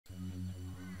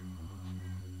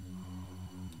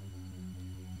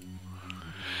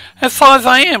At 5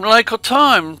 a.m. local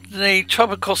time, the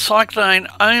tropical cyclone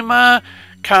Omar,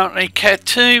 currently Cat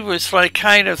 2, was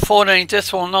located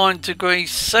 14.9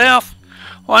 degrees south,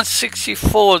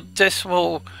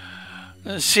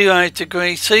 164.0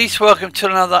 degrees east. Welcome to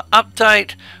another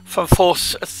update from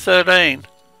Force 13.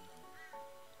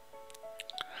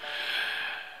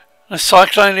 The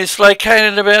cyclone is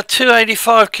located about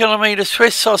 285 kilometres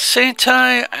west of Santo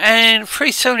and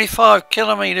 375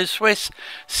 kilometres west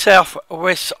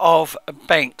southwest of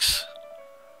Banks.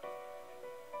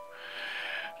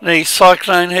 The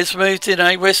cyclone has moved in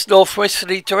a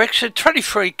west-northwesterly direction,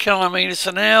 23 kilometres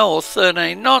an hour or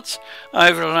 13 knots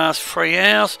over the last 3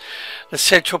 hours. The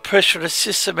central pressure of the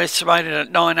system estimated at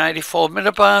 984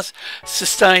 millibars.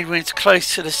 Sustained winds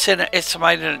close to the centre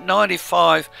estimated at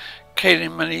 95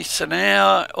 kilometres an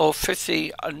hour or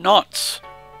 50 knots.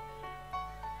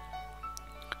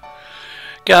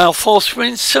 Gale force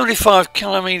winds 75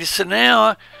 kilometres an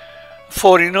hour,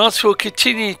 40 knots will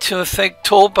continue to affect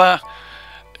Torba,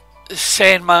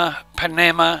 Sanma,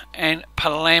 Panama and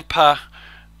Palampa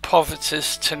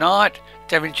provinces tonight.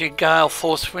 Damaging gale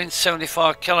force winds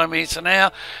 75 kilometres an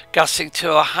hour, gusting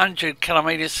to 100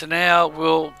 kilometres an hour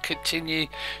will continue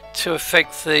to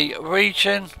affect the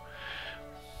region.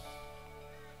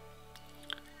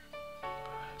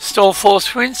 Storm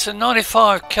force winds are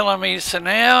 95 kilometres an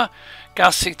hour,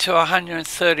 gusting to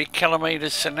 130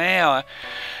 kilometres an hour.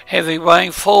 Heavy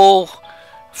rainfall,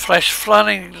 flash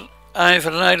flooding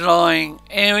over low-lying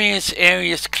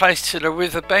areas close to the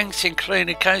riverbanks,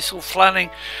 including coastal flooding,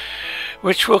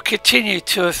 which will continue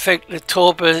to affect the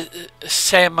Torba,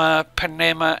 Sama,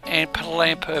 Panama and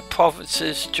Palampa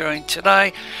provinces during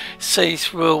today.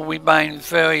 Seas will remain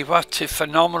very rough to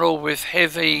phenomenal, with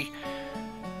heavy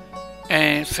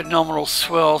and phenomenal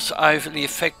swells over the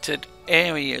affected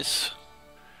areas.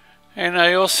 And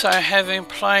they also have in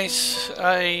place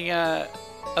a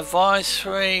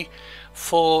advisory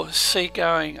for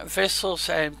seagoing vessels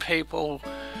and people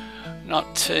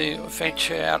not to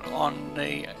venture out on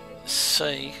the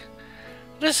sea.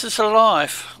 This is a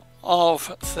life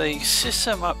of the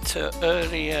system up to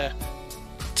earlier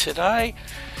today,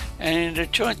 and the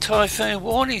Joint Typhoon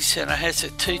Warning Centre has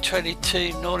it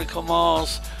 222 nautical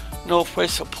miles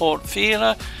northwest of Port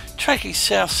Vila, tracking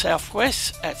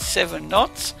south-southwest at 7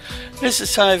 knots. This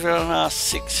is over the last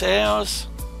 6 hours.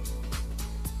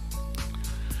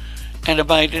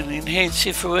 Animated and enhanced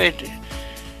infrared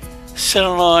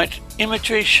satellite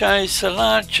imagery shows a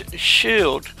large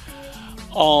shield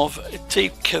of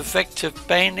deep convective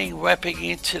banding wrapping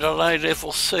into the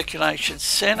low-level circulation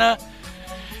centre,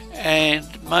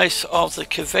 and most of the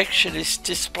convection is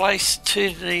displaced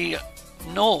to the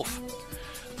north.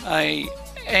 A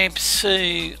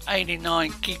AMSU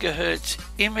 89 GHz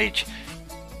image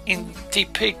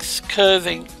depicts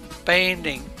curving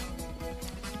banding.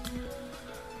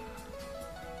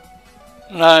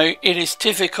 Though it is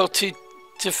difficult to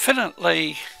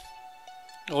definitely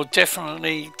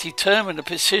determine the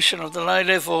position of the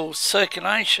low-level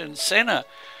circulation centre,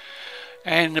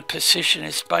 and the position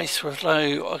is based with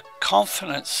low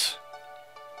confidence.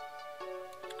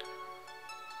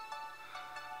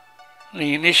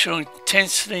 The initial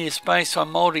intensity is based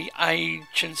on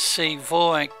multi-agency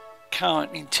VORAC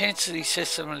current intensity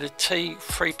system of the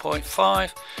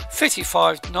T3.5,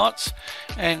 55 knots,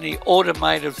 and the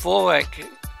automated VORAC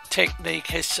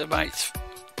technique estimates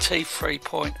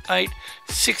T3.8,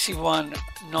 61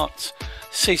 knots.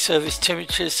 Sea surface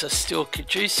temperatures are still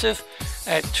conducive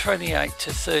at 28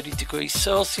 to 30 degrees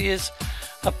Celsius.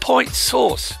 A point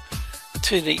source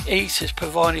to the east is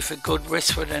providing for good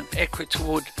westward and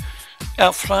equatorward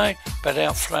outflow, but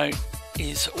outflow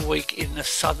is weak in the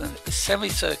southern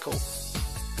semicircle.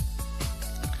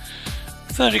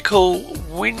 Vertical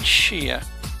wind shear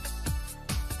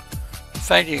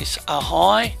values are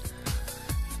high,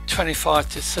 25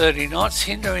 to 30 knots,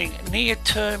 hindering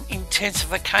near-term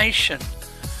intensification.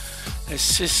 The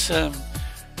system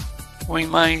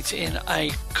remains in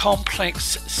a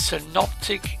complex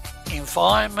synoptic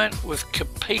environment with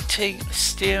competing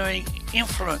steering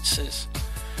influences,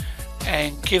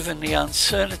 and given the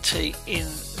uncertainty in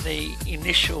the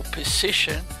initial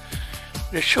position,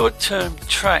 the short-term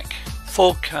track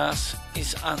forecast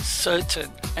is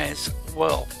uncertain as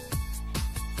well.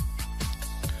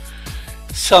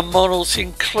 Some models,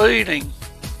 including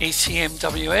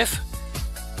ECMWF,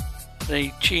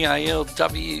 the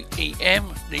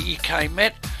GALWEM, the UK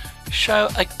Met, show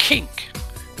a kink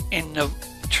in the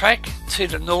track to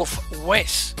the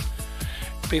northwest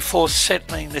before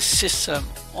settling the system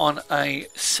on a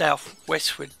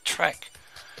southwestward track,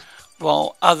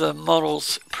 while other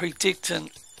models predict an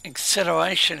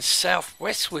acceleration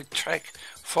southwestward track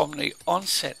from the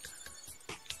onset.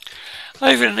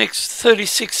 Over the next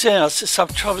 36 hours, the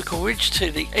subtropical ridge to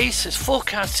the east is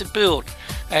forecast to build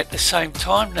at the same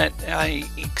time that an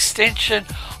extension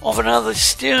of another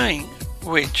steering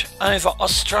ridge over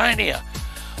Australia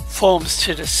forms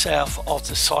to the south of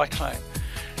the cyclone.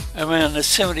 Around the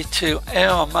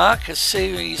 72-hour mark, a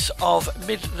series of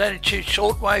mid-latitude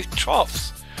shortwave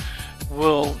troughs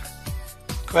will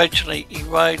gradually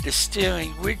erode the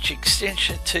steering ridge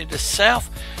extension to the south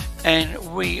and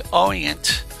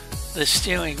reorient the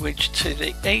steering ridge to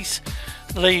the east,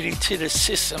 leading to the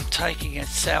system taking a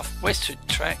southwestward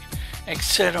track,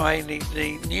 accelerating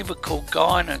the numerical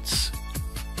guidance.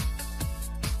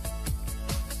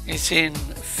 Is in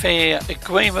fair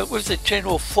agreement with the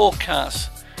general forecast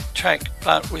track,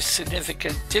 but with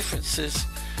significant differences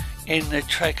in the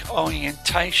track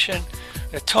orientation,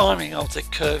 the timing of the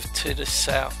curve to the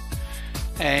south,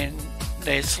 and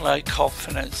there's low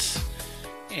confidence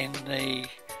in the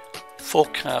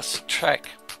forecast track.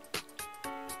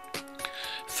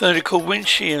 Vertical wind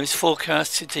shear is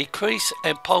forecast to decrease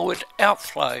and poleward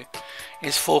outflow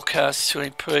is forecast to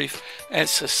improve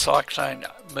as the cyclone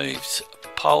moves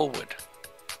poleward.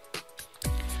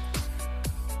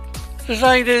 The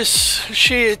latest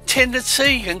shear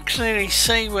tendency, you can clearly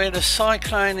see where the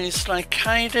cyclone is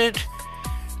located,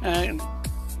 and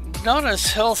not as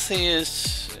healthy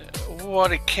as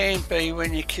what it can be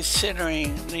when you're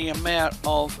considering the amount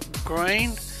of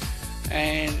green,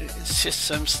 and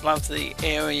systems love the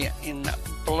area in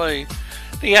blue.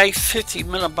 The 850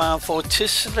 millibar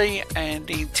vorticity and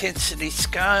the intensity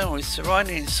scale is the right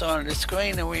hand side of the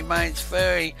screen and remains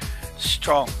very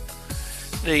strong.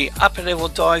 The upper level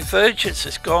divergence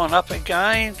has gone up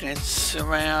again, it's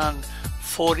around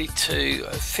 40 to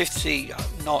 50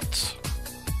 knots.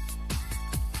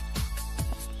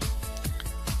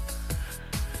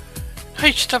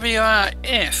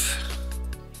 HWRF,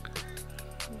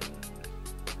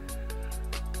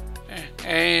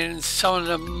 and some of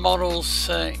the models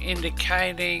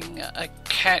indicating a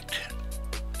Cat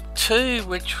 2,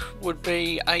 which would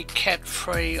be a Cat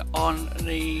 3 on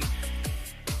the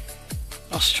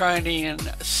Australian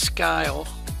scale.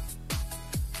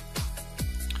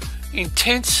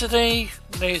 Intensity,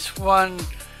 there's one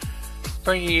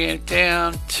bringing it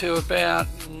down to about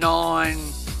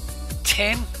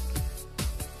 9-10.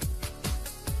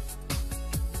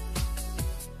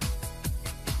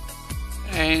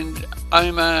 And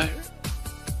OMA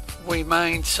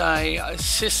remains a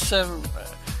system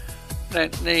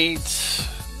that needs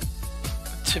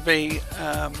to be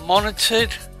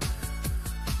monitored,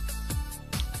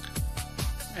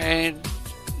 and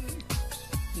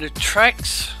the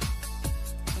tracks,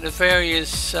 the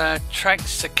various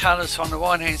tracks, the colours on the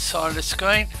right hand side of the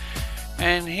screen,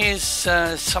 and here's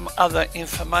some other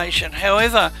information.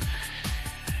 However,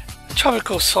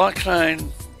 tropical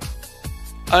cyclone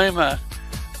OMA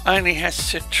only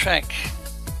has to track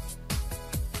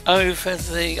over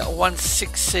the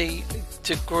 160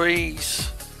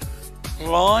 degrees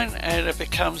line, and it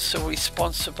becomes the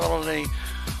responsibility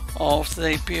of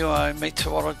the Bureau of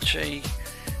Meteorology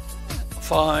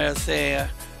via their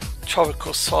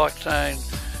Tropical Cyclone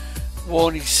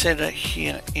Warning Centre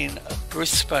here in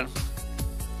Brisbane.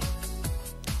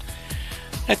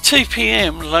 At 2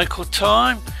 p.m. local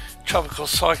time, Tropical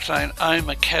Cyclone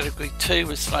OMA Category 2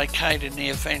 was located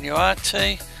near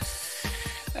Vanuatu,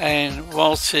 and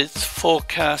whilst it's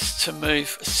forecast to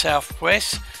move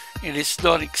southwest, it is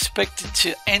not expected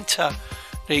to enter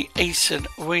the eastern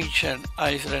region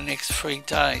over the next 3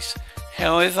 days.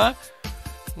 However,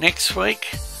 next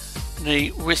week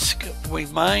the risk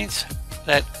remains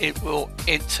that it will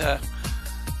enter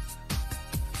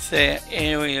their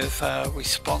area of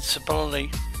responsibility.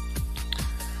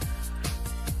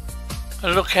 A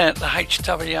look at the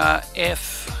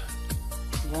HWRF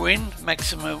wind,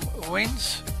 maximum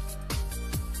winds.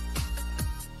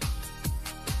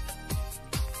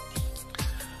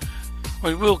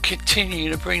 We will continue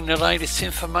to bring the latest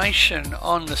information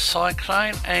on the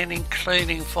cyclone, and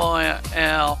including via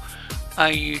our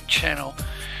AU channel.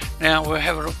 Now we'll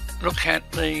have a look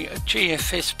at the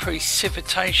GFS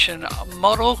precipitation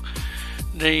model.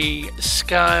 The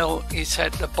scale is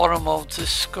at the bottom of the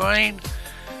screen.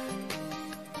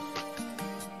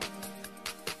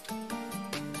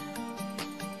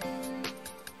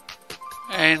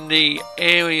 And the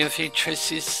area of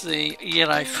interest is the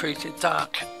yellow through to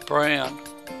dark brown.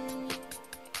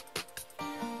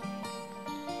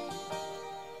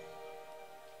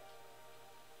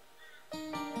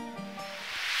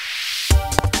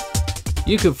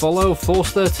 You can follow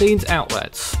Force 13's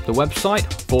outlets, the website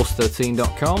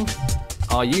force13.com,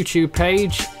 our YouTube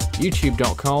page,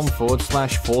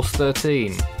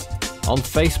 youtube.com/Force13, on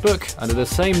Facebook under the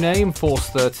same name,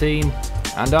 Force13,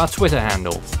 and our Twitter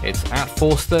handle, it's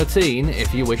 @Force13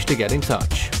 if you wish to get in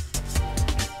touch.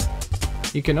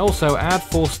 You can also add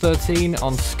Force13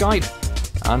 on Skype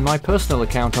and my personal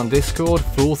account on Discord,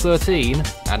 Fool13,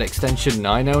 at extension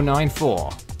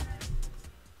 9094.